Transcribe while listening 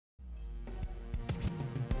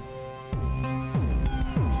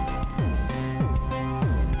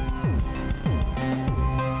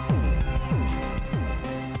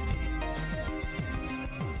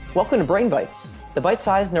Welcome to Brain Bites, the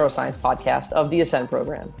bite-sized neuroscience podcast of the Ascend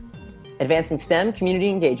program, advancing STEM community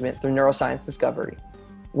engagement through neuroscience discovery.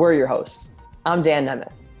 We're your hosts. I'm Dan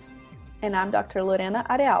Nemeth. And I'm Dr. Lorena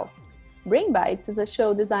Areal. Brain Bites is a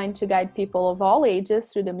show designed to guide people of all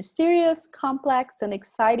ages through the mysterious, complex, and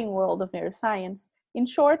exciting world of neuroscience in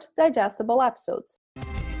short, digestible episodes.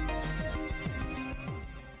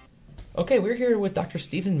 Okay, we're here with Dr.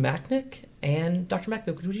 Stephen Macknik. And Dr.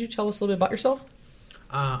 Macknik, would you tell us a little bit about yourself?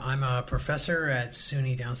 I'm a professor at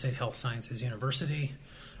SUNY Downstate Health Sciences University.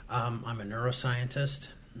 I'm a neuroscientist.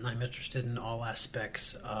 I'm interested in all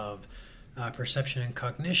aspects of perception and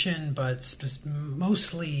cognition, but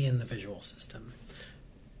mostly in the visual system.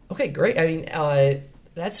 Okay, great. I mean,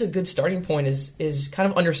 that's a good starting point is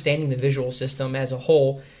kind of understanding the visual system as a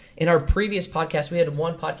whole. In our previous podcast, we had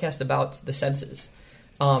one podcast about the senses,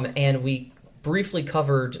 and we briefly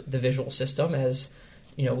covered the visual system as,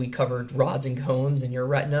 you know, we covered rods and cones in your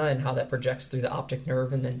retina and how that projects through the optic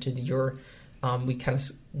nerve and then to your, we kind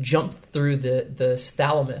of jumped through the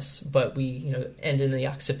thalamus, but we, end in the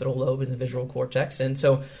occipital lobe in the visual cortex. And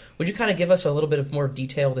so would you kind of give us a little bit of more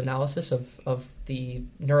detailed analysis of the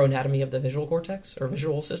neuroanatomy of the visual cortex or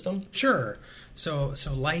visual system? Sure. So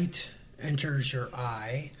light enters your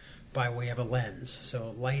eye by way of a lens.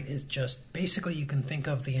 So light is just, basically you can think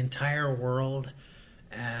of the entire world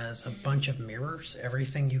as a bunch of mirrors.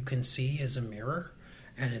 Everything you can see is a mirror,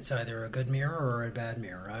 and it's either a good mirror or a bad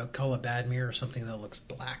mirror. I would call a bad mirror something that looks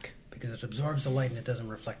black because it absorbs the light and it doesn't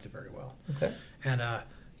reflect it very well. Okay. And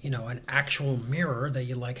an actual mirror that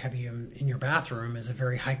you like having in your bathroom is a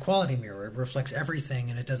very high quality mirror. It reflects everything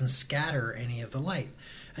and it doesn't scatter any of the light.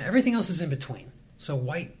 And everything else is in between. So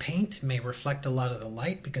white paint may reflect a lot of the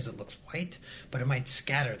light because it looks white, but it might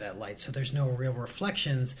scatter that light. So there's no real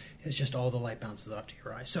reflections. It's just all the light bounces off to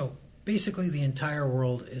your eye. So basically the entire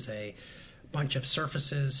world is a bunch of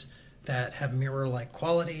surfaces that have mirror-like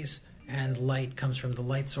qualities, and light comes from the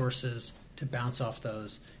light sources to bounce off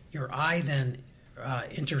those. Your eye then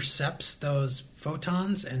intercepts those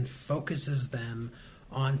photons and focuses them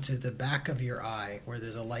onto the back of your eye where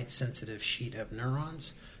there's a light-sensitive sheet of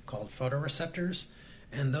neurons called photoreceptors,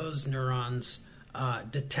 and those neurons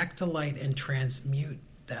detect the light and transmute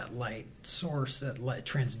that light source,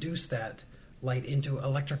 transduce that light into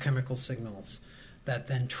electrochemical signals that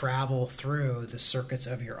then travel through the circuits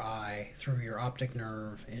of your eye, through your optic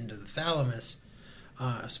nerve, into the thalamus.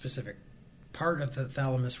 A specific part of the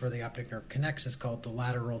thalamus where the optic nerve connects is called the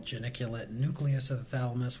lateral geniculate nucleus of the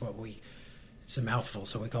thalamus. It's a mouthful,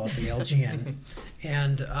 so we call it the LGN.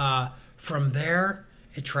 And from there,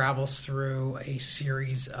 it travels through a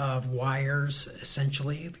series of wires,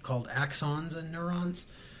 essentially, called axons and neurons,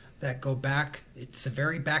 that go back. It's the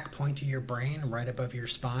very back point of your brain, right above your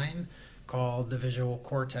spine, called the visual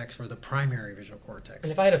cortex, or the primary visual cortex.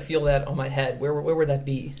 And if I had to feel that on my head, where would that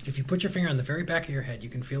be? If you put your finger on the very back of your head, you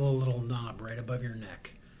can feel a little knob right above your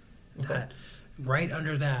neck. Okay. Right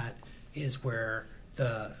under that is where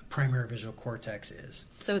the primary visual cortex is.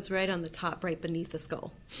 So it's right on the top, right beneath the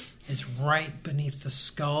skull. It's right beneath the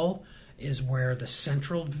skull is where the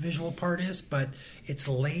central visual part is, but it's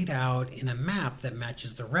laid out in a map that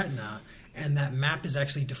matches the retina, and that map is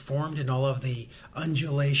actually deformed in all of the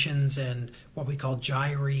undulations and what we call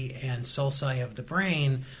gyri and sulci of the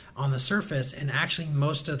brain on the surface, and actually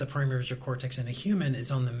most of the primary visual cortex in a human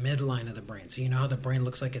is on the midline of the brain. So you know how the brain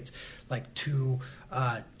looks like it's like two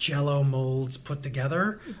jello molds put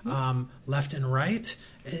together, left and right?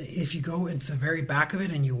 If you go into the very back of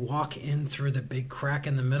it and you walk in through the big crack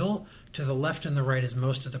in the middle, to the left and the right is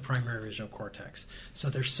most of the primary visual cortex. So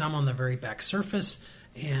there's some on the very back surface,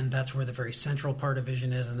 and that's where the very central part of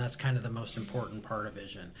vision is, and that's kind of the most important part of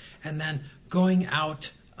vision. And then going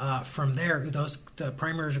out from there, the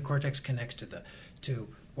primary visual cortex connects to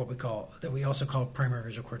what we also call primary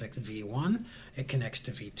visual cortex V1. It connects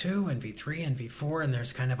to V2 and V3 and V4, and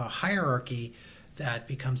there's kind of a hierarchy that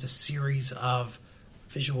becomes a series of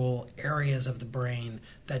visual areas of the brain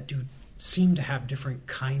that do seem to have different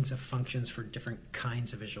kinds of functions for different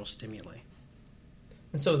kinds of visual stimuli.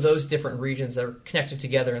 And so those different regions are connected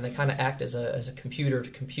together, and they kind of act as a computer to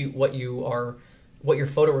compute what your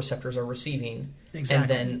photoreceptors are receiving,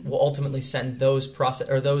 exactly. And then will ultimately send those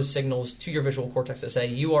signals to your visual cortex to say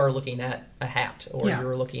you are looking at a hat or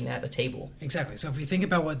you're looking at a table. Exactly. So if we think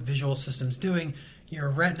about what visual system's doing, your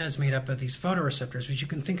retina is made up of these photoreceptors, which you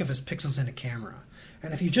can think of as pixels in a camera.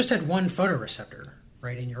 And if you just had one photoreceptor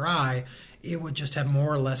right in your eye, it would just have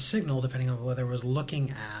more or less signal depending on whether it was looking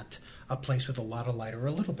at a place with a lot of light or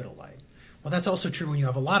a little bit of light. Well, that's also true when you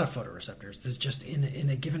have a lot of photoreceptors. There's just in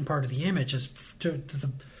a given part of the image,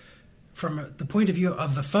 from the point of view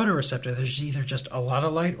of the photoreceptor, there's either just a lot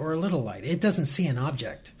of light or a little light. It doesn't see an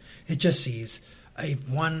object. It just sees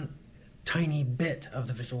one tiny bit of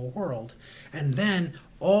the visual world. And then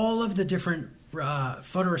all of the different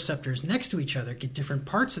photoreceptors next to each other get different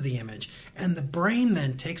parts of the image. And the brain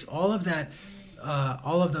then takes all of that,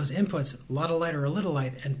 all of those inputs, a lot of light or a little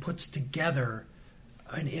light, and puts together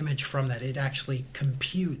an image from that. It actually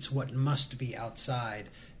computes what must be outside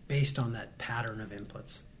based on that pattern of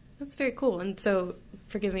inputs. That's very cool. And so,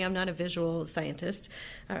 forgive me, I'm not a visual scientist,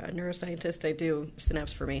 a neuroscientist. I do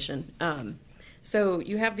synapse formation. So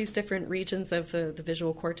you have these different regions of the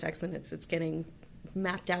visual cortex, and it's getting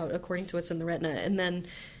mapped out according to what's in the retina. And then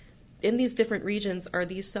in these different regions, are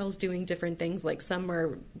these cells doing different things? Like some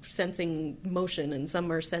are sensing motion, and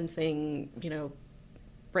some are sensing,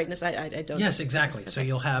 brightness. I don't. Yes, exactly. Okay. So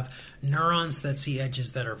you'll have neurons that see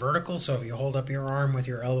edges that are vertical. So if you hold up your arm with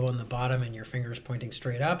your elbow on the bottom and your fingers pointing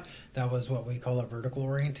straight up, that was what we call a vertical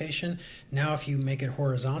orientation. Now if you make it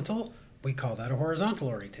horizontal, we call that a horizontal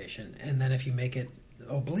orientation. And then if you make it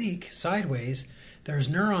oblique, sideways, there's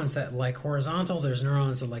neurons that like horizontal, there's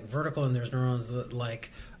neurons that like vertical, and there's neurons that like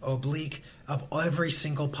oblique of every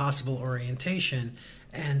single possible orientation.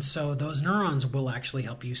 And so those neurons will actually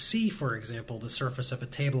help you see, for example, the surface of a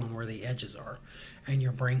table and where the edges are. And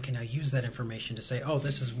your brain can now use that information to say, oh,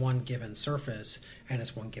 this is one given surface and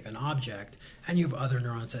it's one given object. And you have other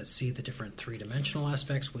neurons that see the different three-dimensional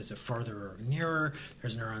aspects, was it farther or nearer.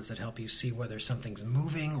 There's neurons that help you see whether something's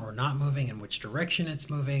moving or not moving and which direction it's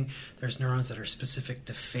moving. There's neurons that are specific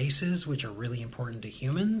to faces, which are really important to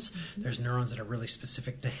humans. Mm-hmm. There's neurons that are really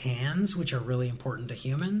specific to hands, which are really important to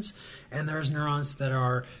humans. And there's neurons that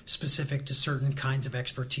are specific to certain kinds of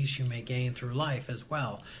expertise you may gain through life as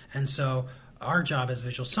well. And so our job as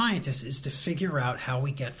visual scientists is to figure out how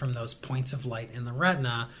we get from those points of light in the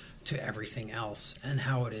retina to everything else, and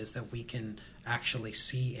how it is that we can actually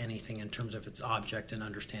see anything in terms of its object and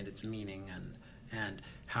understand its meaning and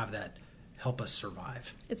have that help us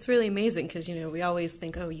survive. It's really amazing because, we always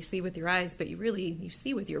think, oh, you see with your eyes, but you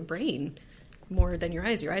see with your brain more than your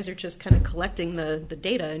eyes. Your eyes are just kind of collecting the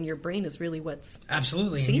data, and your brain is really what's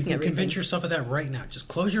absolutely. Seeing and you can everything. Convince yourself of that right now. Just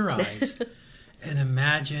close your eyes and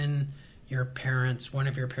imagine your parents, one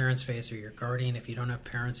of your parents' face, or your guardian. If you don't have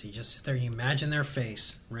parents, you just sit there, you imagine their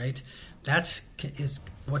face, right? That's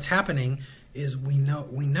what's happening. Is we know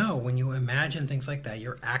when you imagine things like that,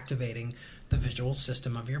 you're activating the visual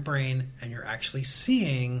system of your brain, and you're actually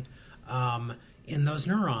seeing in those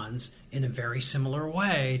neurons in a very similar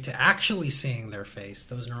way to actually seeing their face.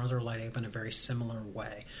 Those neurons are lighting up in a very similar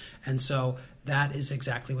way. And so that is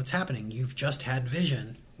exactly what's happening. You've just had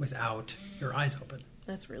vision without your eyes open.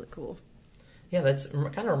 That's really cool. Yeah, that's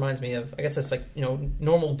kind of reminds me of, I guess it's like,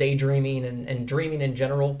 normal daydreaming and dreaming in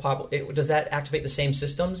general. Does that activate the same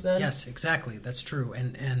systems then? Yes, exactly. That's true.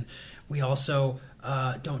 And we also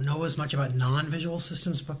don't know as much about non-visual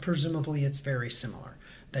systems, but presumably it's very similar.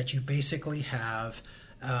 That you basically have,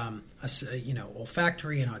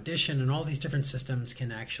 olfactory and audition and all these different systems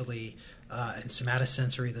can actually, and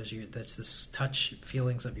somatosensory, that's the touch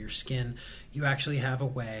feelings of your skin. You actually have a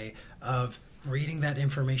way of reading that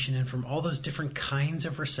information in from all those different kinds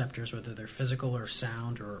of receptors, whether they're physical or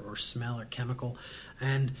sound or smell or chemical,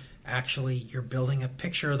 and actually you're building a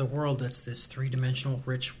picture of the world that's this three-dimensional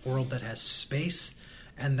rich world that has space,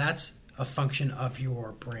 and that's a function of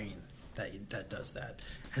your brain that does that.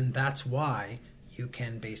 And that's why you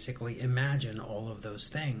can basically imagine all of those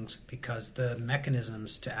things, because the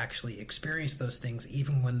mechanisms to actually experience those things,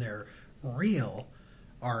 even when they're real,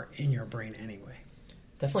 are in your brain anyway.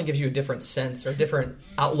 Definitely gives you a different sense or a different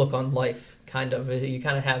outlook on life, kind of. You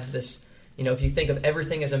kind of have this, if you think of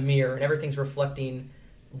everything as a mirror and everything's reflecting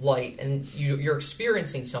light, and you're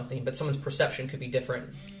experiencing something, but someone's perception could be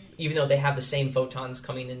different. Even though they have the same photons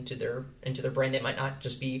coming into their brain, they might not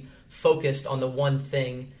just be focused on the one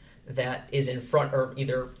thing that is in front or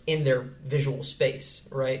either in their visual space,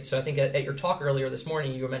 right? So I think at your talk earlier this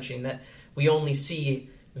morning, you were mentioning that we only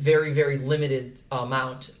see very, very limited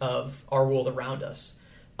amount of our world around us.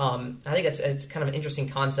 I think it's kind of an interesting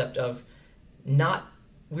concept of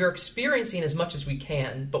we're experiencing as much as we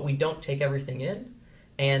can, but we don't take everything in,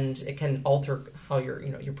 and it can alter how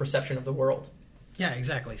your perception of the world. Yeah,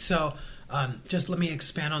 exactly. So just let me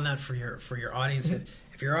expand on that for your audience. Mm-hmm.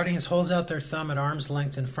 If your audience holds out their thumb at arm's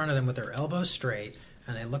length in front of them with their elbows straight,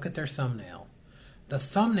 and they look at their thumbnail, the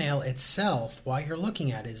thumbnail itself, while you're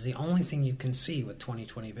looking at it, is the only thing you can see with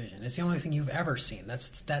 20/20 vision. It's the only thing you've ever seen.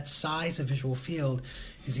 That size of visual field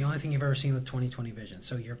is the only thing you've ever seen with 20/20 vision.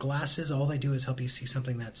 So your glasses, all they do is help you see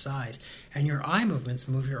something that size. And your eye movements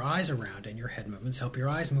move your eyes around, and your head movements help your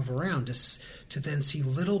eyes move around to then see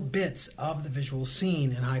little bits of the visual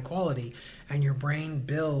scene in high quality, and your brain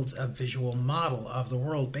builds a visual model of the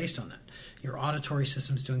world based on that. Your auditory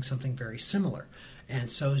system's doing something very similar. And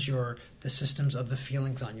so is the systems of the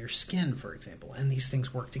feelings on your skin, for example. And these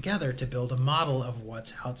things work together to build a model of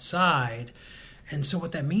what's outside. And so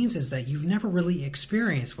what that means is that you've never really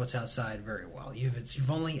experienced what's outside very well. You've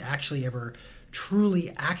only actually ever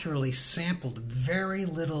truly accurately sampled very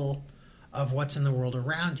little of what's in the world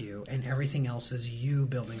around you, and everything else is you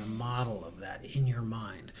building a model of that in your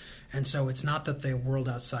mind. And so it's not that the world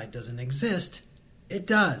outside doesn't exist. It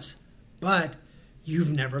does. But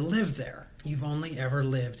you've never lived there. You've only ever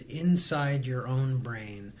lived inside your own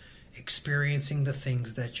brain, experiencing the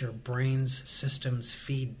things that your brain's systems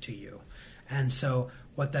feed to you. And so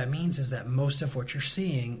what that means is that most of what you're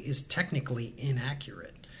seeing is technically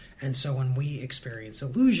inaccurate. And so when we experience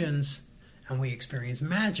illusions and we experience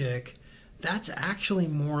magic, that's actually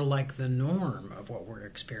more like the norm of what we're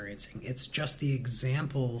experiencing. It's just the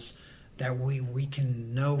examples that we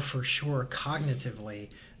can know for sure cognitively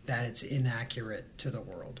that it's inaccurate to the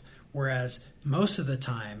world. Whereas most of the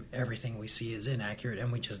time, everything we see is inaccurate and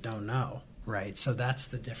we just don't know, right? So that's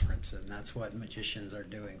the difference, and that's what magicians are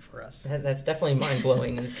doing for us. That's definitely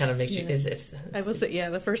mind-blowing, and it kind of makes you... I will say,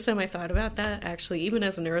 the first time I thought about that, actually, even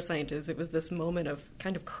as a neuroscientist, it was this moment of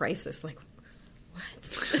kind of crisis, like,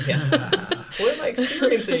 what? What am I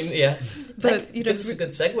experiencing? Yeah. But, gives us a good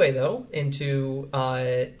segue, though, into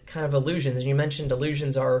kind of illusions. And you mentioned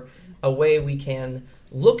illusions are a way we can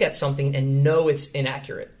look at something and know it's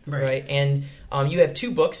inaccurate, right? And you have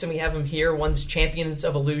two books, and we have them here. One's Champions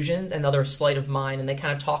of Illusion, another Sleight of Mind, and they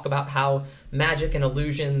kind of talk about how magic and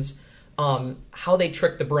illusions, how they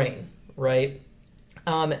trick the brain, right?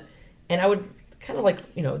 And I would kind of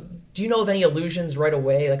like, do you know of any illusions right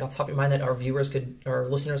away, like off the top of your mind, that our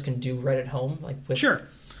listeners can do right at home? Sure.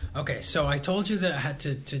 Okay, so I told you that I had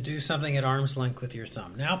to do something at arm's length with your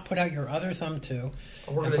thumb. Now put out your other thumb too.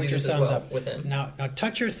 We're going to do this as well with him. Now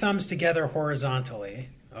touch your thumbs together horizontally,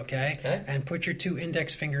 okay? And put your two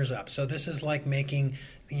index fingers up. So this is like making,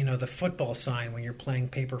 the football sign when you're playing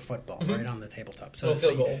paper football, right on the tabletop. So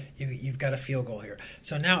field goal. You've got a field goal here.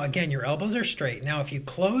 So now, again, your elbows are straight. Now if you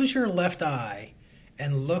close your left eye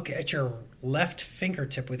and look at your left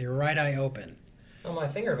fingertip with your right eye open, oh, my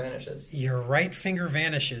finger vanishes. Your right finger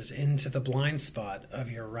vanishes into the blind spot of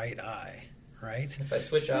your right eye, right? If I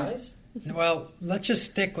switch eyes? Well, let's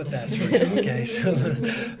just stick with that for now, okay? So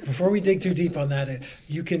before we dig too deep on that,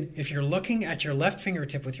 you can, if you're looking at your left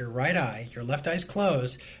fingertip with your right eye, your left eye's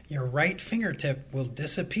closed, your right fingertip will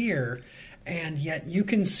disappear, and yet you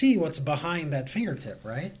can see what's behind that fingertip,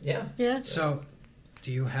 right? Yeah. So,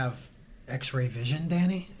 do you have X-ray vision,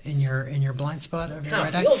 Danny, in your blind spot of your right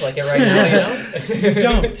eye? Kind of feels like it right now, You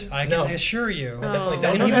don't. I can assure you. I definitely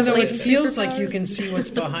don't. Even though it feels like you can see what's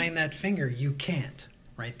behind that finger, you can't.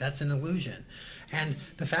 Right? That's an illusion. And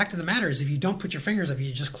the fact of the matter is, if you don't put your fingers up,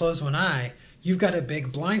 you just close one eye, you've got a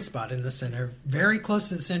big blind spot in the center, very close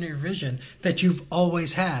to the center of your vision, that you've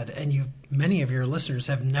always had, and many of your listeners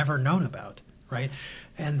have never known about. Right?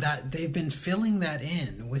 And that they've been filling that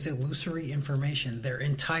in with illusory information their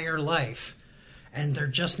entire life, and they're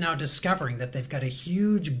just now discovering that they've got a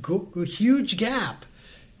huge gap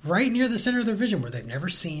right near the center of their vision where they've never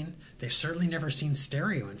seen. They've certainly never seen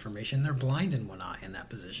stereo information. They're blind in one eye in that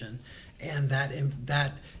position, and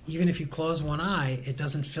that even if you close one eye, it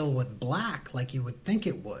doesn't fill with black like you would think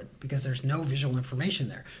it would, because there's no visual information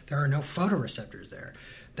there. There are no photoreceptors there.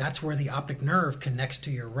 That's where the optic nerve connects to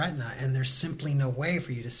your retina, and there's simply no way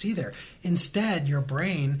for you to see there. Instead, your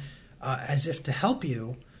brain, as if to help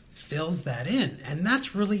you, fills that in. And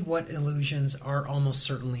that's really what illusions are almost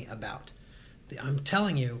certainly about. I'm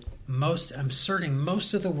telling you, I'm asserting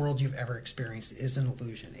most of the world you've ever experienced is an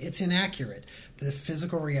illusion. It's inaccurate. The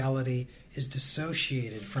physical reality is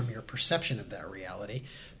dissociated from your perception of that reality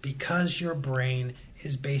because your brain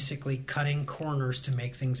is basically cutting corners to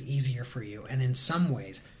make things easier for you, and in some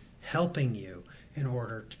ways helping you in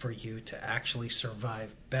order for you to actually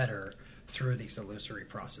survive better through these illusory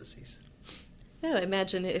processes. Yeah,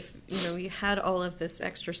 imagine if you had all of this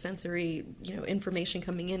extrasensory information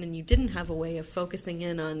coming in, and you didn't have a way of focusing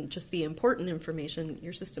in on just the important information.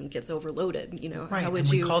 Your system gets overloaded. Right, how would and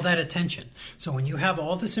we you call that attention. So when you have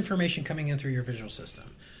all this information coming in through your visual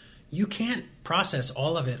system, you can't process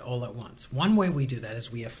all of it all at once. One way we do that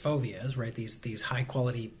is we have foveas, right? These high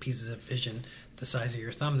quality pieces of vision the size of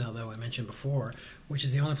your thumbnail, though I mentioned before, which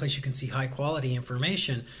is the only place you can see high quality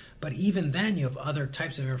information. But even then, you have other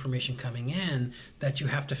types of information coming in that you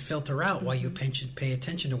have to filter out while you pay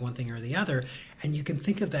attention to one thing or the other. And you can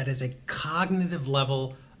think of that as a cognitive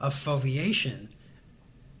level of foveation.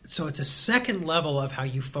 So it's a second level of how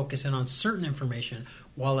you focus in on certain information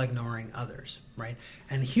while ignoring others, right?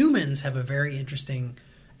 And humans have a very interesting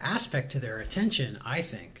aspect to their attention, I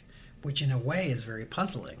think, which in a way is very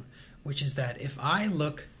puzzling, which is that if I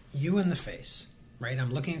look you in the face, right,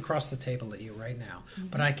 I'm looking across the table at you right now,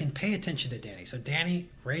 but I can pay attention to Danny. So Danny,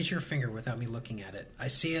 raise your finger without me looking at it. I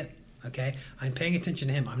see it, okay? I'm paying attention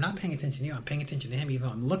to him. I'm not paying attention to you. I'm paying attention to him even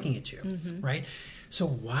though I'm looking at you, right? So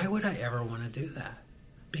why would I ever want to do that?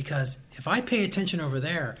 Because if I pay attention over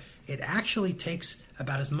there, it actually takes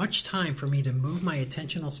about as much time for me to move my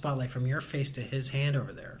attentional spotlight from your face to his hand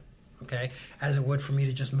over there, okay, as it would for me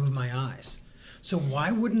to just move my eyes. So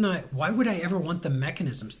why would I ever want the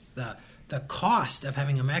mechanisms, the cost of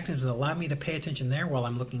having a mechanism that allow me to pay attention there while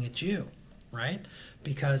I'm looking at you, right?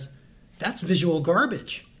 Because that's visual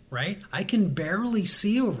garbage, right? I can barely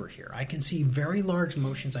see over here. I can see very large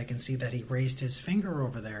motions. I can see that he raised his finger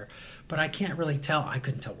over there, but I can't really tell. I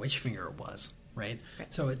couldn't tell which finger it was, right?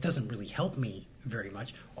 So it doesn't really help me very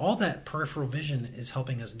much. All that peripheral vision is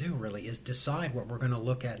helping us do really is decide what we're going to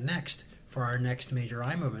look at next for our next major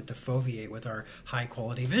eye movement to foveate with our high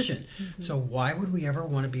quality vision. So why would we ever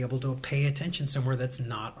want to be able to pay attention somewhere that's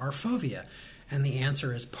not our fovea? And the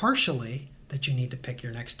answer is partially that you need to pick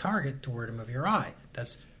your next target to where to move your eye.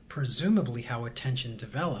 That's presumably how attention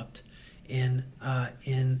developed and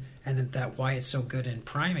that why it's so good in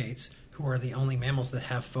primates, who are the only mammals that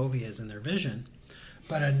have foveas in their vision.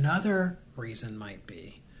 But another reason might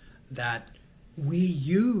be that we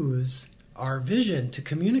use our vision to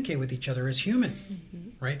communicate with each other as humans,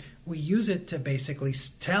 right? We use it to basically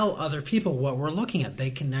tell other people what we're looking at.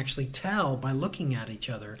 They can actually tell by looking at each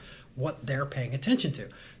other what they're paying attention to.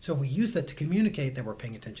 So we use that to communicate that we're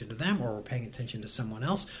paying attention to them, or we're paying attention to someone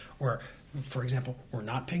else, or, for example, we're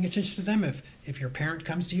not paying attention to them. If your parent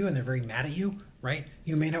comes to you and they're very mad at you, right,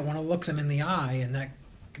 you may not want to look them in the eye, and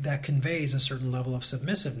that conveys a certain level of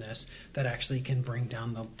submissiveness that actually can bring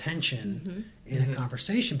down the tension in a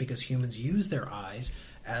conversation, because humans use their eyes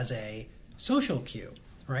as a social cue,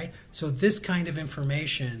 right? So this kind of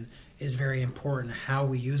information is very important, how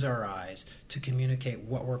we use our eyes to communicate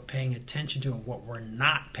what we're paying attention to and what we're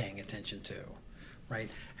not paying attention to, right?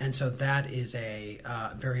 And so that is a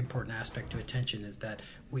very important aspect to attention, is that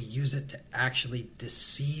we use it to actually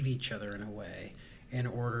deceive each other in a way in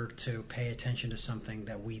order to pay attention to something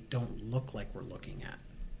that we don't look like we're looking at.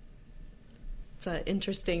 It's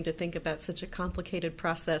interesting to think about such a complicated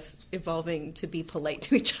process evolving to be polite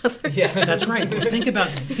to each other. Yeah, that's right. Think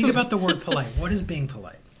about the word polite. What is being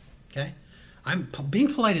polite? Okay,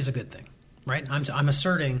 being polite is a good thing, right? I'm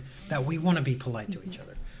asserting that we want to be polite to each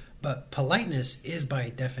other, but politeness is by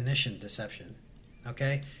definition deception.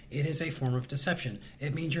 Okay, it is a form of deception.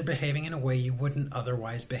 It means you're behaving in a way you wouldn't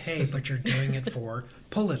otherwise behave, but you're doing it for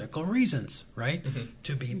political reasons, right?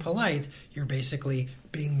 To be polite, you're basically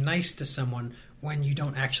being nice to someone when you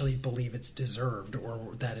don't actually believe it's deserved, or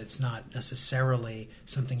that it's not necessarily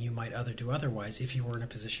something you might do otherwise if you were in a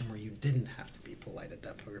position where you didn't have to be polite at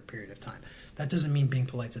that period of time. That doesn't mean being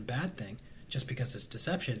polite's a bad thing just because it's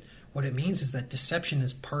deception. What it means is that deception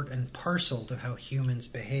is part and parcel to how humans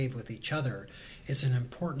behave with each other. It's an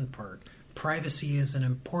important part. Privacy is an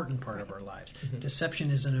important part of our lives. Deception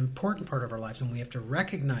is an important part of our lives, and we have to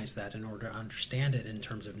recognize that in order to understand it in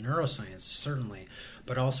terms of neuroscience, certainly,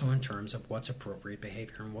 but also in terms of what's appropriate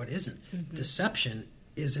behavior and what isn't. Deception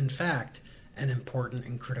is, in fact, an important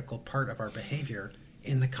and critical part of our behavior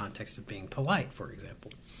in the context of being polite, for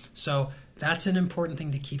example. So that's an important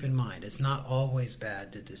thing to keep in mind. It's not always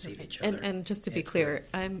bad to deceive each other. And just to be clear,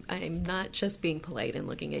 I'm not just being polite and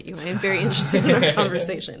looking at you. I am very interested in our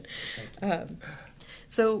conversation.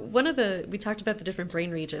 So we talked about the different brain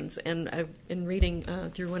regions, and in reading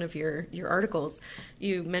through one of your articles,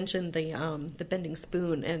 you mentioned the bending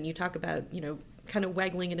spoon, and you talk about, kind of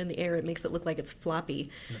waggling it in the air. It makes it look like it's floppy.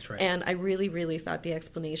 That's right. And I really, really thought the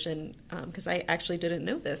explanation, because I actually didn't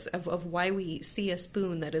know this, of why we see a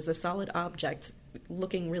spoon that is a solid object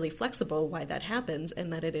looking really flexible, why that happens,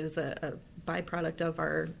 and that it is a byproduct of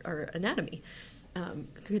our anatomy.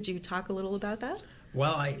 Could you talk a little about that?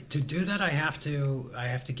 Well, to do that, I have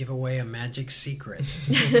to give away a magic secret.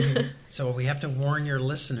 So we have to warn your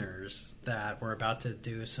listeners that we're about to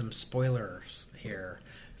do some spoilers here.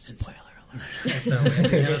 Spoiler alert. So we have to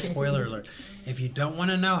give a spoiler alert. If you don't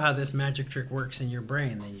want to know how this magic trick works in your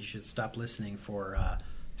brain, then you should stop listening for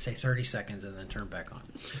say 30 seconds, and then turn back on.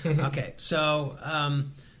 Okay, so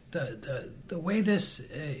the way this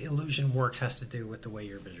illusion works has to do with the way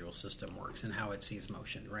your visual system works and how it sees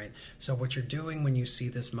motion, right? So what you're doing when you see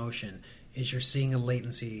this motion is you're seeing a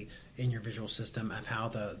latency in your visual system of how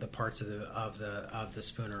the parts of the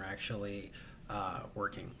spoon are actually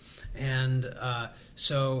working. And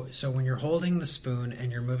so when you're holding the spoon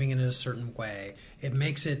and you're moving it in a certain way, it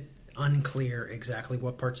makes it unclear exactly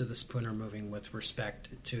what parts of the spoon are moving with respect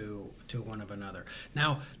to one of another.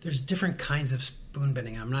 Now, there's different kinds of spoon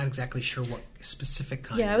bending. I'm not exactly sure what specific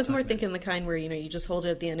kind. Yeah, I was more thinking the kind where you just hold it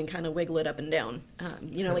at the end and kind of wiggle it up and down.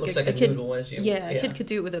 It like looks a like a kid. noodle as you. Yeah, a kid could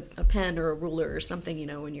do it with a pen or a ruler or something.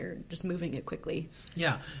 When you're just moving it quickly.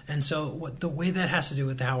 Yeah, and so the way that has to do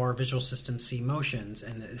with how our visual systems see motions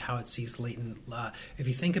and how it sees latent. If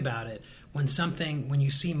you think about it, when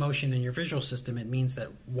you see motion in your visual system, it means that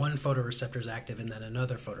one photoreceptor is active and then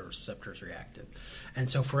another photoreceptor is reactive. And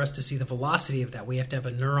so for us to see the velocity of that, we have to have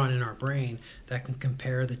a neuron in our brain that can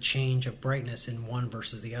compare the change of brightness in one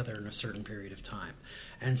versus the other in a certain period of time.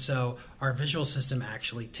 And so our visual system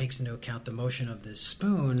actually takes into account the motion of this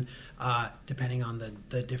spoon depending on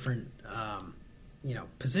the different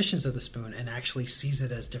positions of the spoon, and actually sees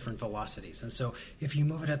it as different velocities. And so if you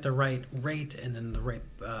move it at the right rate and in the right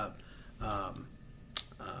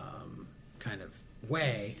kind of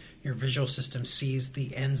way, your visual system sees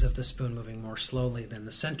the ends of the spoon moving more slowly than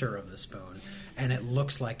the center of the spoon, and it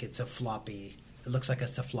looks like it's a floppy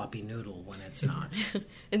noodle when it's not.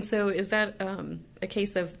 And so is that a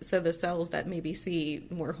case of the cells that maybe see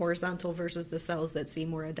more horizontal versus the cells that see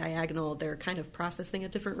more diagonal, they're kind of processing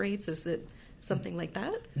at different rates? Is it something like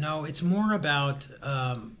that? No, it's more about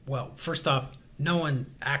first off, no one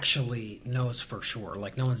actually knows for sure.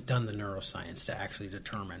 Like, no one's done the neuroscience to actually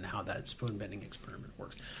determine how that spoon bending experiment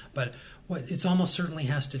works. But what it almost certainly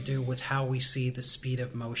has to do with how we see the speed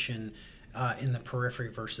of motion in the periphery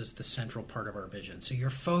versus the central part of our vision. So you're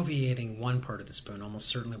foveating one part of the spoon, almost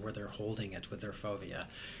certainly where they're holding it with their fovea,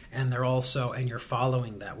 and you're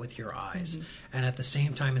following that with your eyes. Mm-hmm. And at the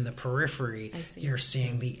same time, in the periphery, you're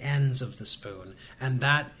seeing the ends of the spoon, and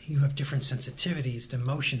that you have different sensitivities to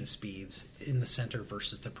motion speeds in the center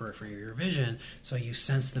versus the periphery of your vision. So you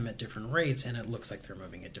sense them at different rates, and it looks like they're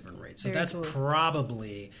moving at different rates. So Very that's cool.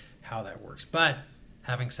 Probably how that works. But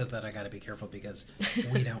having said that, I got to be careful because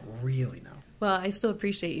we don't really know. Well, I still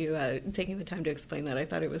appreciate you taking the time to explain that. I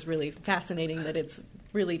thought it was really fascinating that it's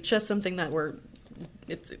really just something that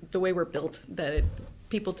it's the way we're built, that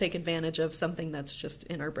people take advantage of something that's just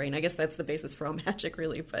in our brain. I guess that's the basis for all magic,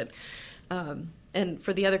 really. But and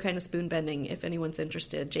for the other kind of spoon bending, if anyone's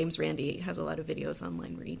interested, James Randi has a lot of videos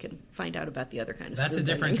online where you can find out about the other kind of spoon bending. That's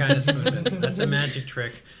a different kind of spoon bending. That's a magic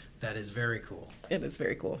trick. That is very cool. It is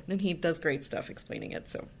very cool. And he does great stuff explaining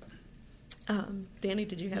it. So, Danny,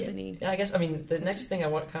 did you have any? Yeah, I guess, the next thing I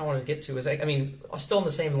kind of wanted to get to is, still in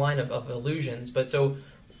the same line of illusions, but so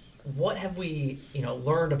what have we,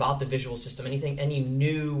 learned about the visual system? Any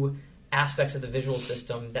new aspects of the visual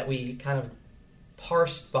system that we kind of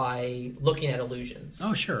parsed by looking at illusions?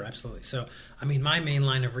 Oh, sure, absolutely. So, my main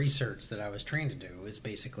line of research that I was trained to do is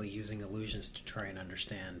basically using illusions to try and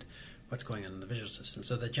understand what's going on in the visual system.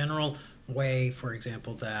 So the general way, for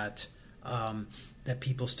example, that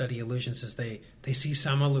people study illusions is they see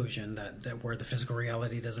some illusion that where the physical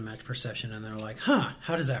reality doesn't match perception, and they're like, how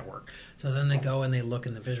does that work? So then they go and they look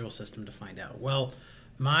in the visual system to find out. Well,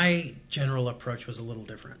 my general approach was a little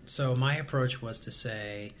different. So my approach was to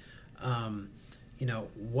say,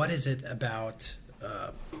 what is it about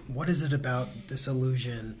this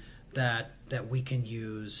illusion that we can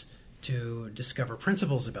use to discover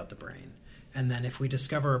principles about the brain? And then if we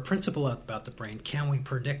discover a principle about the brain, can we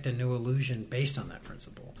predict a new illusion based on that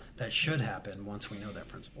principle? That should happen once we know that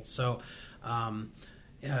principle. So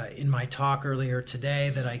in my talk earlier today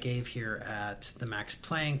that I gave here at the Max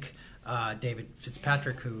Planck, David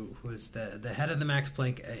Fitzpatrick, who is the head of the Max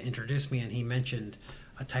Planck, introduced me, and he mentioned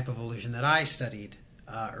a type of illusion that I studied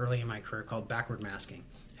early in my career called backward masking.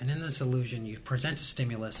 And in this illusion, you present a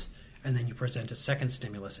stimulus, and then you present a second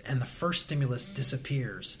stimulus, and the first stimulus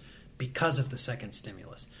disappears because of the second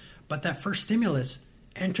stimulus. But that first stimulus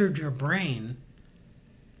entered your brain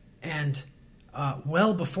and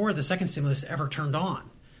well before the second stimulus ever turned on.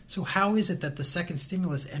 So how is it that the second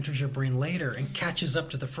stimulus enters your brain later and catches up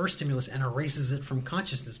to the first stimulus and erases it from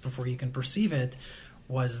consciousness before you can perceive it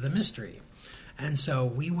was the mystery. And so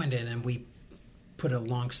we went in and we put a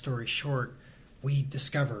long story short, we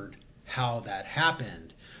discovered how that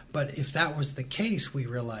happened. But if that was the case, we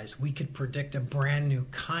realized we could predict a brand new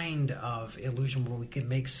kind of illusion where we could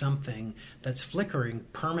make something that's flickering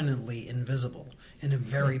permanently invisible. in a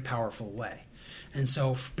very powerful way. And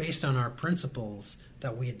so based on our principles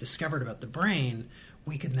that we had discovered about the brain,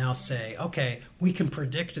 we could now say, okay, we can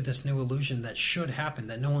predict this new illusion that should happen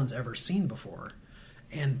that no one's ever seen before.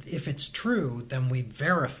 And if it's true, then we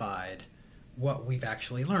verified what we've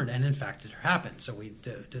actually learned. And in fact, it happened. So we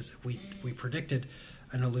predicted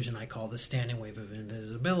an illusion I call the standing wave of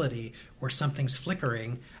invisibility, where something's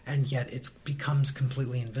flickering and yet it becomes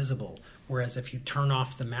completely invisible. Whereas if you turn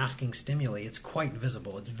off the masking stimuli, it's quite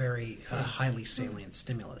visible. It's very highly salient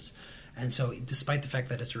stimulus. And so despite the fact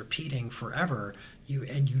that it's repeating forever, you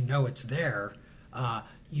know it's there,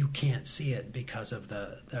 you can't see it because of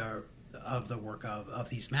the work of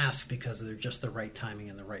these masks, because they're just the right timing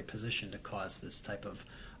and the right position to cause this type of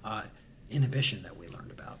inhibition that we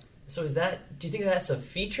learned about. So do you think that's a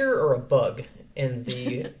feature or a bug in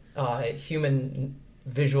the human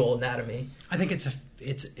visual anatomy? I think it's a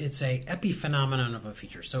epiphenomenon of a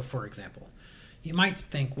feature. So for example, you might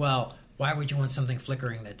think, well, why would you want something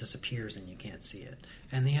flickering that disappears and you can't see it?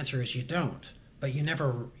 And the answer is you don't. But you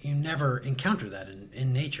never encounter that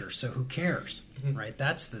in nature, so who cares, right?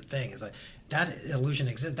 That's the thing. Is like that illusion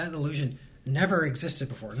exists. That illusion never existed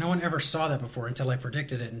before. No one ever saw that before until I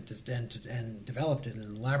predicted it and developed it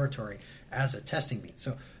in the laboratory as a testing means.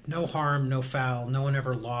 So no harm, no foul. No one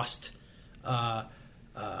ever lost,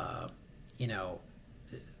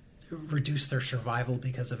 reduced their survival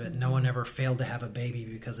because of it. No one ever failed to have a baby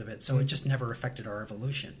because of it. So it just never affected our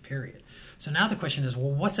evolution, period. So now the question is,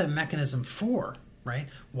 well, what's that mechanism for, right?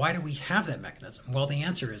 Why do we have that mechanism? Well, the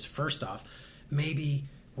answer is, first off, maybe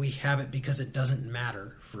we have it because it doesn't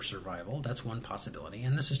matter for survival. That's one possibility.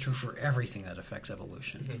 And this is true for everything that affects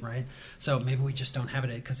evolution, right? So maybe we just don't have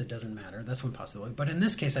it because it doesn't matter. That's one possibility. But in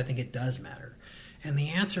this case, I think it does matter. And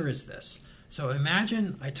the answer is this. So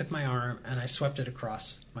imagine I took my arm and I swept it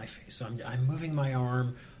across my face. So I'm moving my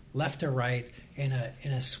arm left to right in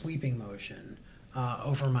a sweeping motion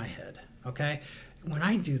over my head, okay? When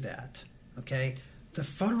I do that, okay, the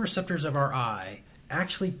photoreceptors of our eye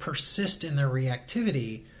actually persist in their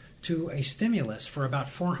reactivity to a stimulus for about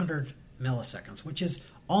 400 milliseconds, which is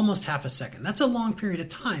almost half a second. That's a long period of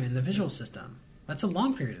time in the visual system. That's a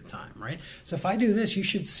long period of time, right? So if I do this, you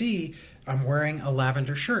should see I'm wearing a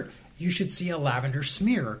lavender shirt. You should see a lavender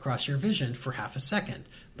smear across your vision for half a second,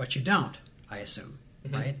 but you don't, I assume,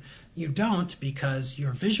 right? You don't, because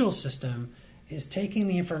your visual system is taking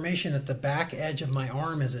the information at the back edge of my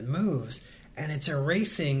arm as it moves, and it's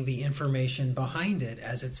erasing the information behind it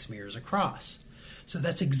as it smears across. So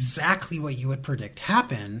that's exactly what you would predict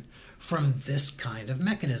happen from this kind of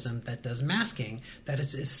mechanism that does masking, that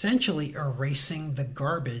it's essentially erasing the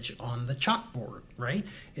garbage on the chalkboard, right?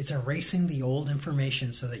 It's erasing the old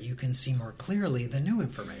information so that you can see more clearly the new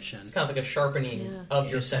information. It's kind of like a sharpening of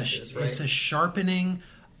your senses, right? It's a sharpening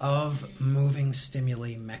of moving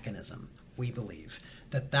stimuli mechanism, we believe.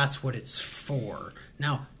 That's what it's for.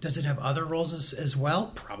 Now, does it have other roles as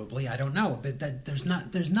well? Probably, I don't know. But there's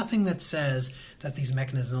nothing that says that these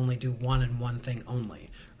mechanisms only do one and one thing only.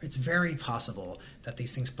 It's very possible that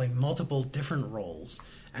these things play multiple different roles,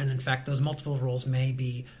 and in fact, those multiple roles may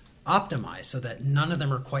be optimized so that none of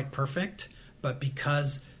them are quite perfect, but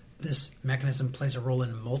because this mechanism plays a role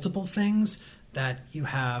in multiple things, that you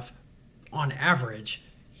have, on average,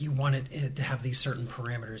 you want it to have these certain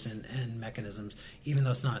parameters and mechanisms, even though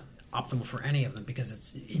it's not optimal for any of them, because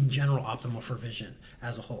it's in general optimal for vision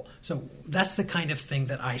as a whole. So that's the kind of thing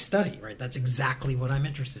that I study, right? That's exactly what I'm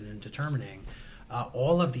interested in determining.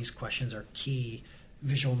 All of these questions are key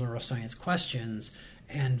visual neuroscience questions,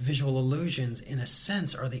 and visual illusions, in a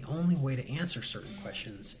sense, are the only way to answer certain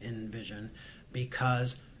questions in vision,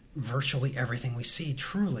 because virtually everything we see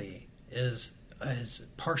truly is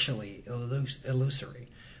partially illusory.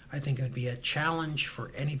 I think it would be a challenge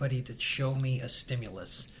for anybody to show me a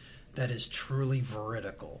stimulus that is truly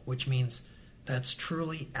veridical, which means that's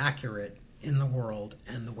truly accurate in the world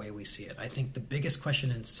and the way we see it. I think the biggest question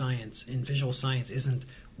in science, in visual science, isn't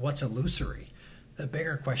what's illusory. The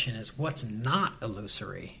bigger question is what's not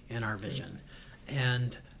illusory in our vision.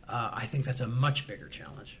 And I think that's a much bigger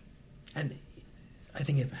challenge. And I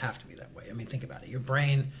think it would have to be that way. I mean, think about it. Your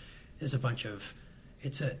brain is a bunch of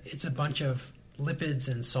lipids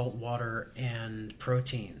and salt water and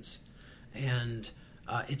proteins. And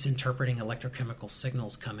it's interpreting electrochemical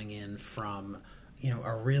signals coming in from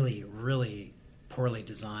a really, really poorly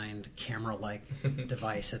designed camera-like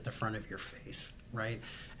device at the front of your face, right?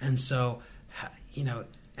 And so,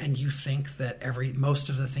 and you think that most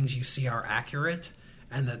of the things you see are accurate,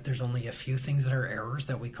 and that there's only a few things that are errors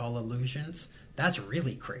that we call illusions. That's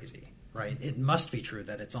really crazy, right? It must be true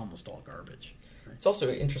that it's almost all garbage. Right? It's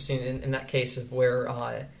also interesting in that case of where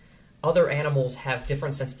other animals have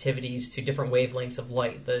different sensitivities to different wavelengths of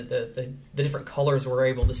light. The different colors we're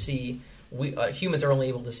able to see. We humans are only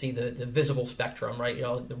able to see the visible spectrum, right?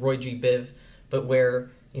 The Roy G. Biv, but where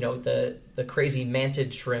the crazy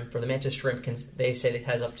mantid shrimp or the mantis shrimp they say it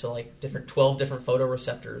has up to like 12 different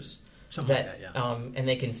photoreceptors. Something like that, yeah. And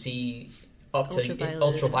they can see up to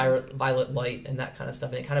Ultraviolet. violet light and that kind of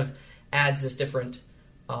stuff. And it kind of adds this different,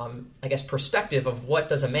 perspective of what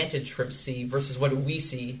does a mantid shrimp see versus what do we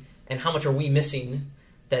see, and how much are we missing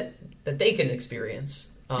that they can experience.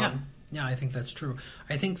 Yeah, I think that's true.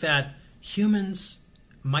 I think that humans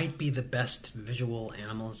might be the best visual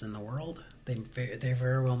animals in the world. They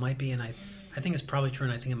very well might be, and I think it's probably true,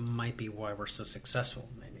 and I think it might be why we're so successful,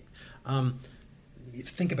 maybe.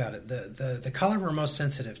 Think about it. The color we're most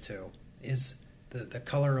sensitive to is the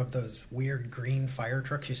color of those weird green fire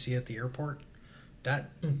trucks you see at the airport.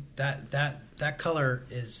 That color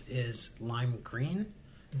is lime green,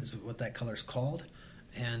 is what that color is called.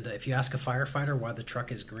 And if you ask a firefighter why the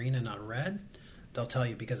truck is green and not red, they'll tell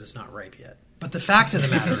you because it's not ripe yet. But the fact of the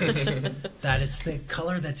matter is that it's the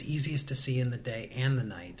color that's easiest to see in the day and the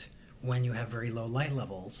night when you have very low light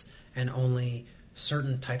levels, and only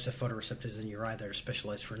certain types of photoreceptors in your eye that are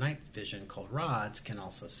specialized for night vision, called rods, can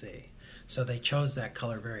also see. So they chose that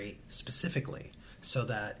color very specifically so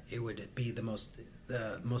that it would be the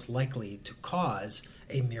most likely to cause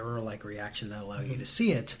a mirror-like reaction that allow you to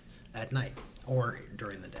see it at night or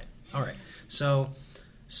during the day. All right.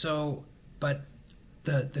 But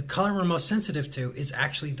the color we're most sensitive to is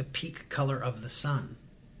actually the peak color of the sun,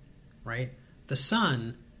 right? The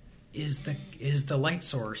sun is the light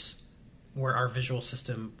source where our visual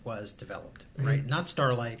system was developed, right? Not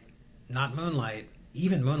starlight, not moonlight.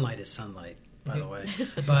 Even moonlight is sunlight, by the way.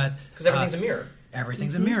 But because everything's a mirror.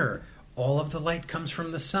 Everything's a mirror. All of the light comes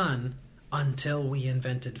from the sun until we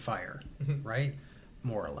invented fire, right?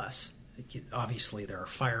 More or less. Obviously, there are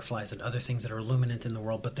fireflies and other things that are illuminant in the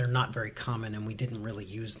world, but they're not very common, and we didn't really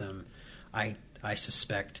use them, I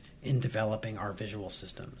suspect, in developing our visual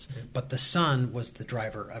systems. But the sun was the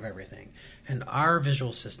driver of everything. And our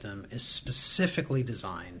visual system is specifically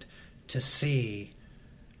designed to see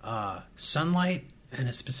sunlight, and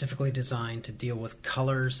is specifically designed to deal with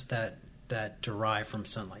colors that derive from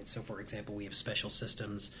sunlight. So, for example, we have special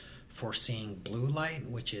systems for seeing blue light,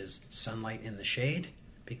 which is sunlight in the shade,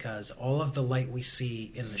 because all of the light we see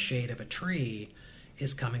in the shade of a tree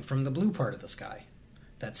is coming from the blue part of the sky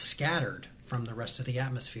that's scattered from the rest of the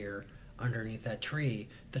atmosphere underneath that tree.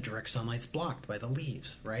 The direct sunlight's blocked by the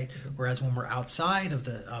leaves, right? Whereas when we're outside of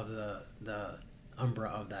the umbra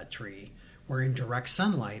of that tree, we're in direct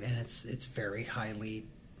sunlight, and it's very highly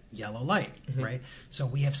yellow light, right? So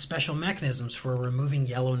we have special mechanisms for removing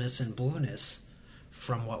yellowness and blueness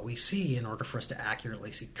from what we see in order for us to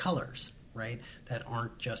accurately see colors, right, that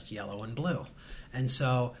aren't just yellow and blue. And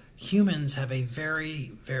so humans have a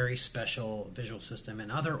very, very special visual system,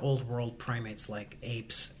 and other old world primates like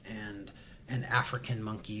apes and African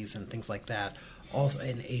monkeys and things like that, also,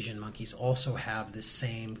 and Asian monkeys, also have the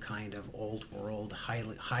same kind of old world,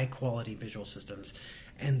 high quality visual systems,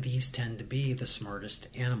 and these tend to be the smartest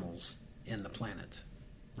animals in the planet,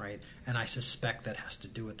 right? And I suspect that has to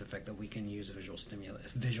do with the fact that we can use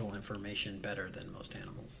visual information better than most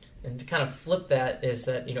animals. And to kind of flip that is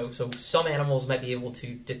that, so some animals might be able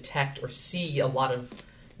to detect or see a lot of,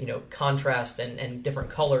 contrast and different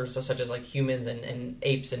colors, such as like humans and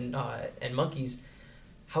apes and monkeys.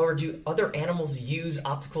 However, do other animals use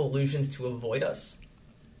optical illusions to avoid us?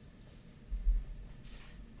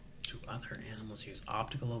 Do other animals use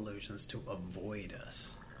optical illusions to avoid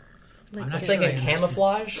us? Like, I'm not I was thinking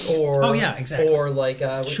camouflage, or oh yeah, exactly, or like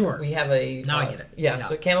sure. We have a now I get it. Yeah,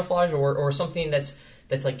 so camouflage or something that's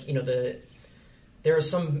like there is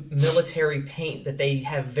some military paint that they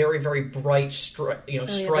have very, very bright striped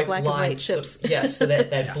black lines. And white ships. Yes, so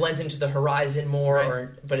that blends into the horizon more. Right.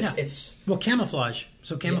 But it's well, camouflage.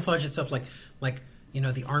 So camouflage itself, like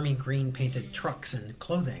the army green painted trucks and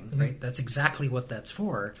clothing, right? That's exactly what that's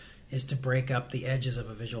for. Is to break up the edges of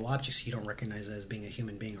a visual object so you don't recognize it as being a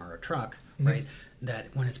human being or a truck, right? That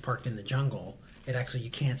when it's parked in the jungle, you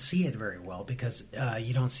can't see it very well because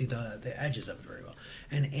you don't see the edges of it very well.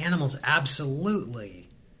 And animals absolutely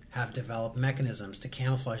have developed mechanisms to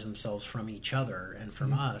camouflage themselves from each other and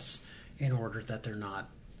from us in order that they're not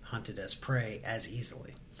hunted as prey as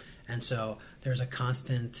easily. And so there's a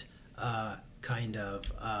constant kind of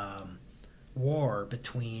war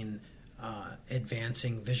between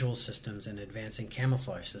advancing visual systems and advancing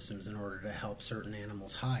camouflage systems in order to help certain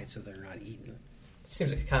animals hide so they're not eaten.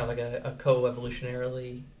 Seems like kind of like a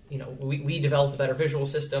co-evolutionarily we develop a better visual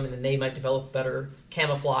system, and then they might develop better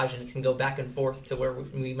camouflage, and can go back and forth to where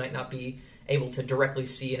we might not be able to directly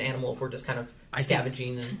see an animal if we're just kind of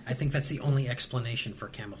scavenging. I think that's the only explanation for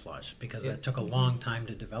camouflage, because that took a long time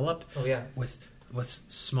to develop. Oh yeah, with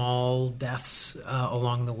small deaths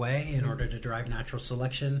along the way in order to drive natural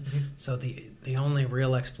selection. So the only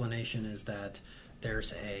real explanation is that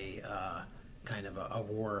there's a kind of a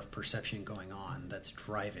war of perception going on that's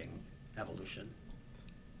driving evolution.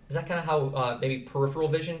 Is that kind of how maybe peripheral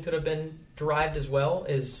vision could have been derived as well?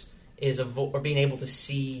 Or being able to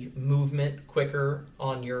see movement quicker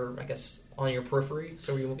on your periphery,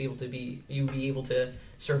 so you will be able to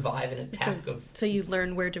survive an attack So you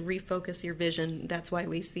learn where to refocus your vision. That's why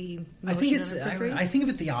we see I think of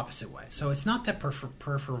it the opposite way. So it's not that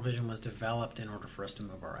peripheral vision was developed in order for us to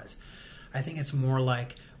move our eyes. I think it's more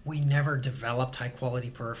like we never developed high-quality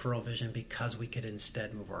peripheral vision because we could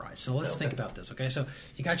instead move our eyes. So let's think about this, okay? So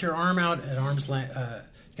you got your arm out at arm's length,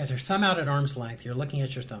 you got your thumb out at arm's length, you're looking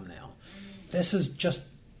at your thumbnail. This is just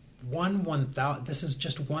this is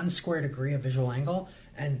just 1 square degree of visual angle,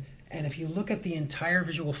 and if you look at the entire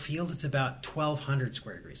visual field, it's about 1,200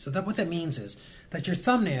 square degrees. So what that means is that your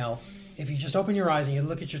thumbnail, if you just open your eyes and you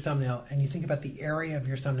look at your thumbnail and you think about the area of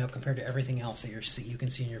your thumbnail compared to everything else that you can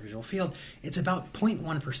see in your visual field, it's about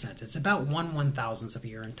 0.1%. It's about 1/1000th of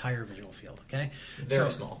your entire visual field, okay?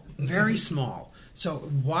 Very small. Very small. So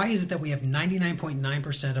why is it that we have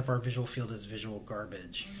 99.9% of our visual field is visual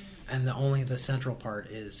garbage, and only the central part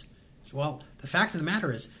is... Well, the fact of the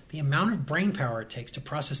matter is the amount of brain power it takes to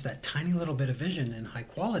process that tiny little bit of vision in high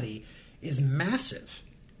quality is massive,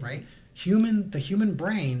 right? The human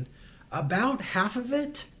brain, about half of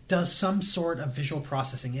it does some sort of visual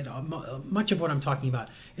processing. Much of what I'm talking about,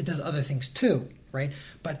 it does other things too, right?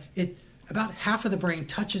 But about half of the brain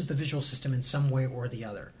touches the visual system in some way or the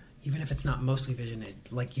other. Even if it's not mostly vision, it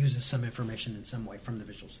uses some information in some way from the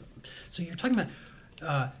visual system. So you're talking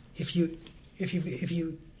about if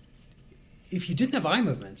you didn't have eye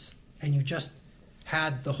movements and you just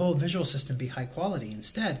had the whole visual system be high quality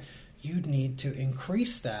instead, you'd need to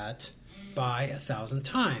increase that by 1,000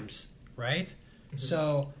 times, right?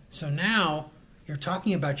 So now you're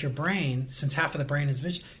talking about your brain, since half of the brain is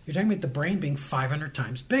vision, you're talking about the brain being 500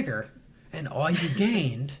 times bigger, and all you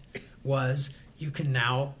gained was you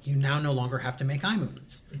now no longer have to make eye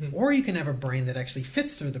movements. Or you can have a brain that actually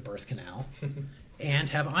fits through the birth canal and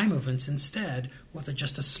have eye movements instead with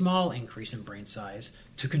just a small increase in brain size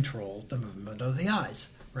to control the movement of the eyes,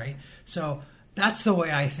 right? So that's the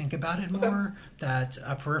way I think about it more, that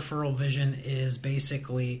a peripheral vision is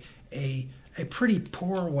basically a pretty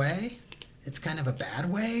poor way. It's kind of a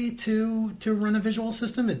bad way to run a visual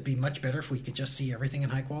system. It'd be much better if we could just see everything in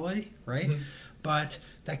high quality, right? But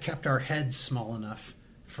that kept our heads small enough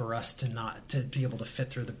for us to be able to fit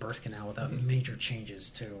through the birth canal without major changes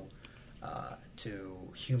to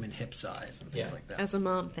human hip size and things like that. As a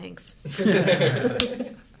mom, thanks.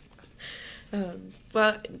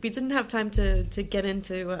 Well, we didn't have time to get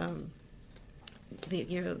into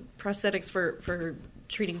the prosthetics for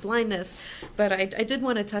treating blindness, but I did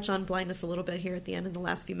want to touch on blindness a little bit here at the end in the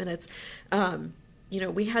last few minutes.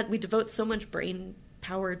 We devote so much brain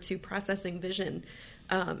power to processing vision.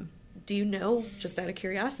 Do you know, just out of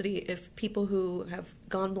curiosity, if people who have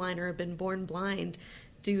gone blind or have been born blind,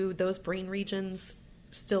 do those brain regions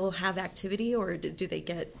still have activity, or do they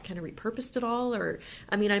get kind of repurposed at all? Or,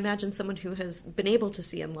 I imagine someone who has been able to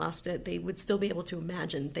see and lost it, they would still be able to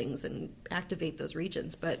imagine things and activate those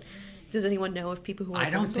regions. But does anyone know if people who are I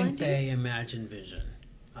don't think blind they imagine vision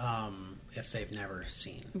if they've never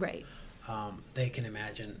seen. Right. They can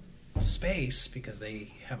imagine space because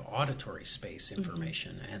they have auditory space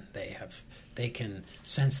information, and they can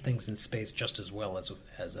sense things in space just as well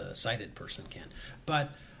as a sighted person can.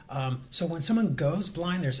 But so when someone goes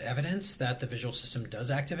blind, there's evidence that the visual system does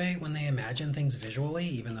activate when they imagine things visually,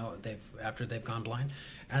 even though after they've gone blind.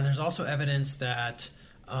 And there's also evidence that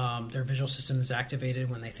their visual system is activated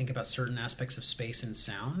when they think about certain aspects of space and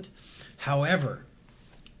sound. However,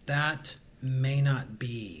 that may not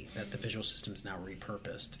be that the visual system is now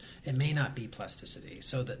repurposed. It may not be plasticity.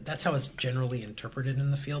 So that's how it's generally interpreted in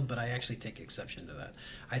the field, but I actually take exception to that.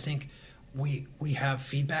 I think we have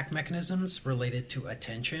feedback mechanisms related to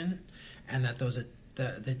attention, and that the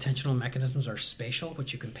attentional mechanisms are spatial,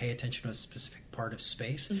 which you can pay attention to a specific part of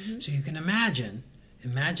space. So you can imagine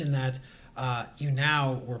that you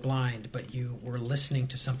now were blind, but you were listening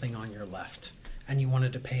to something on your left, and you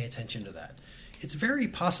wanted to pay attention to that. It's very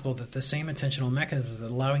possible that the same attentional mechanisms that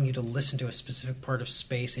allowing you to listen to a specific part of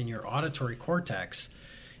space in your auditory cortex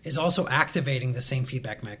is also activating the same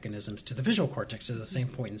feedback mechanisms to the visual cortex, to the same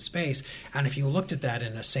point in space. And if you looked at that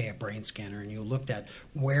in, say, a brain scanner, and you looked at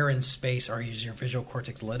where in space is your visual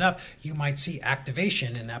cortex lit up, you might see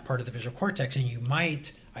activation in that part of the visual cortex, and you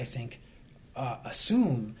might, I think,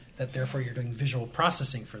 assume that therefore you're doing visual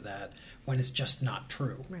processing for that, when it's just not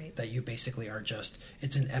true. Right. That you basically are just,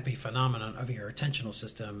 it's an epiphenomenon of your attentional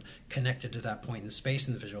system connected to that point in space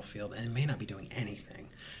in the visual field, and it may not be doing anything.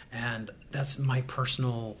 And that's my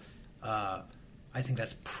personal, I think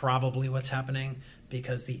that's probably what's happening,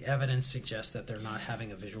 because the evidence suggests that they're not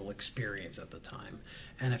having a visual experience at the time.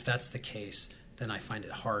 And if that's the case, then I find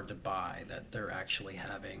it hard to buy that they're actually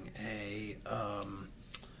having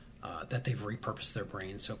that they've repurposed their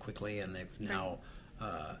brains so quickly, and they've now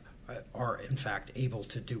are in fact able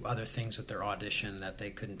to do other things with their audition that they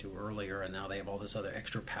couldn't do earlier, and now they have all this other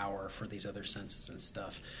extra power for these other senses and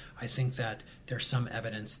stuff. I think that there's some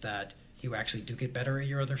evidence that you actually do get better at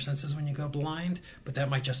your other senses when you go blind, but that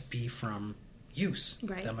might just be from use.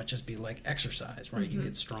 Right. That might just be like exercise, right? You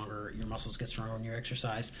get stronger, your muscles get stronger when you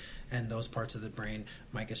exercise, and those parts of the brain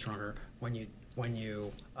might get stronger when you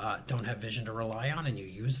don't have vision to rely on, and you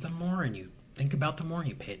use them more, and you think about them more, and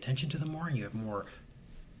you pay attention to them more, and you have more,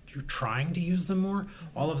 you're trying to use them more.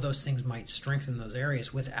 All of those things might strengthen those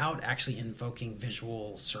areas without actually invoking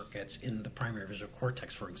visual circuits in the primary visual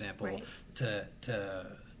cortex, for example, Right. to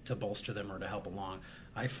bolster them or to help along.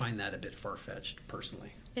 I find that a bit far-fetched,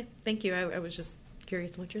 personally. Yeah, thank you. I was just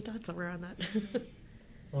curious what your thoughts were on that.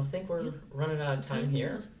 Well, I think we're running out of time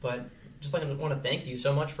here, but just like I want to thank you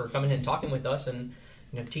so much for coming in and talking with us, and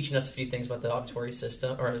teaching us a few things about the auditory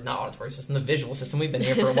system, or not auditory system, the visual system. We've been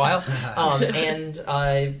here for a while.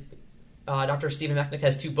 Dr. Stephen Macknik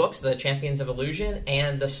has 2 books, The Champions of Illusion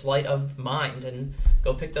and The Sleight of Mind, and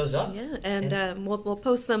go pick those up. Yeah, and we'll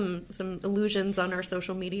post some illusions on our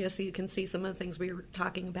social media so you can see some of the things we were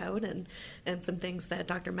talking about, and some things that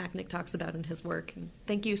Dr. Macknik talks about in his work. And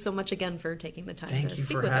thank you so much again for taking the time to Thank you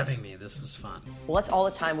speak for with having us. me. This was fun. Well, that's all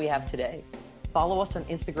the time we have today. Follow us on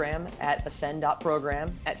Instagram at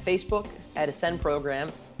ascend.program, at Facebook at ascendprogram,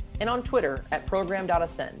 and on Twitter at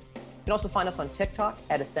program.ascend. You can also find us on TikTok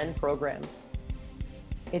at ascendprogram.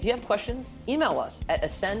 If you have questions, email us at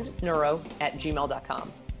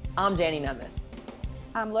ascendneuro@gmail.com. I'm Danny Nemeth.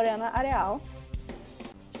 I'm Lorena Areal,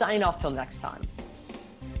 Signing off till next time.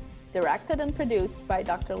 directed and produced by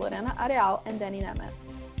Dr. Lorena Areal and Danny Nemeth.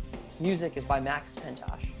 Music is by Max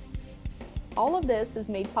Pentosh. All of this is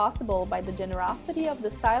made possible by the generosity of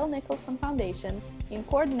the Style Nicholson Foundation in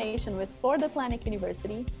coordination with Florida Atlantic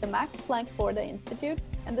University, the Max Planck Florida Institute,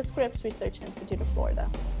 and the Scripps Research Institute of Florida.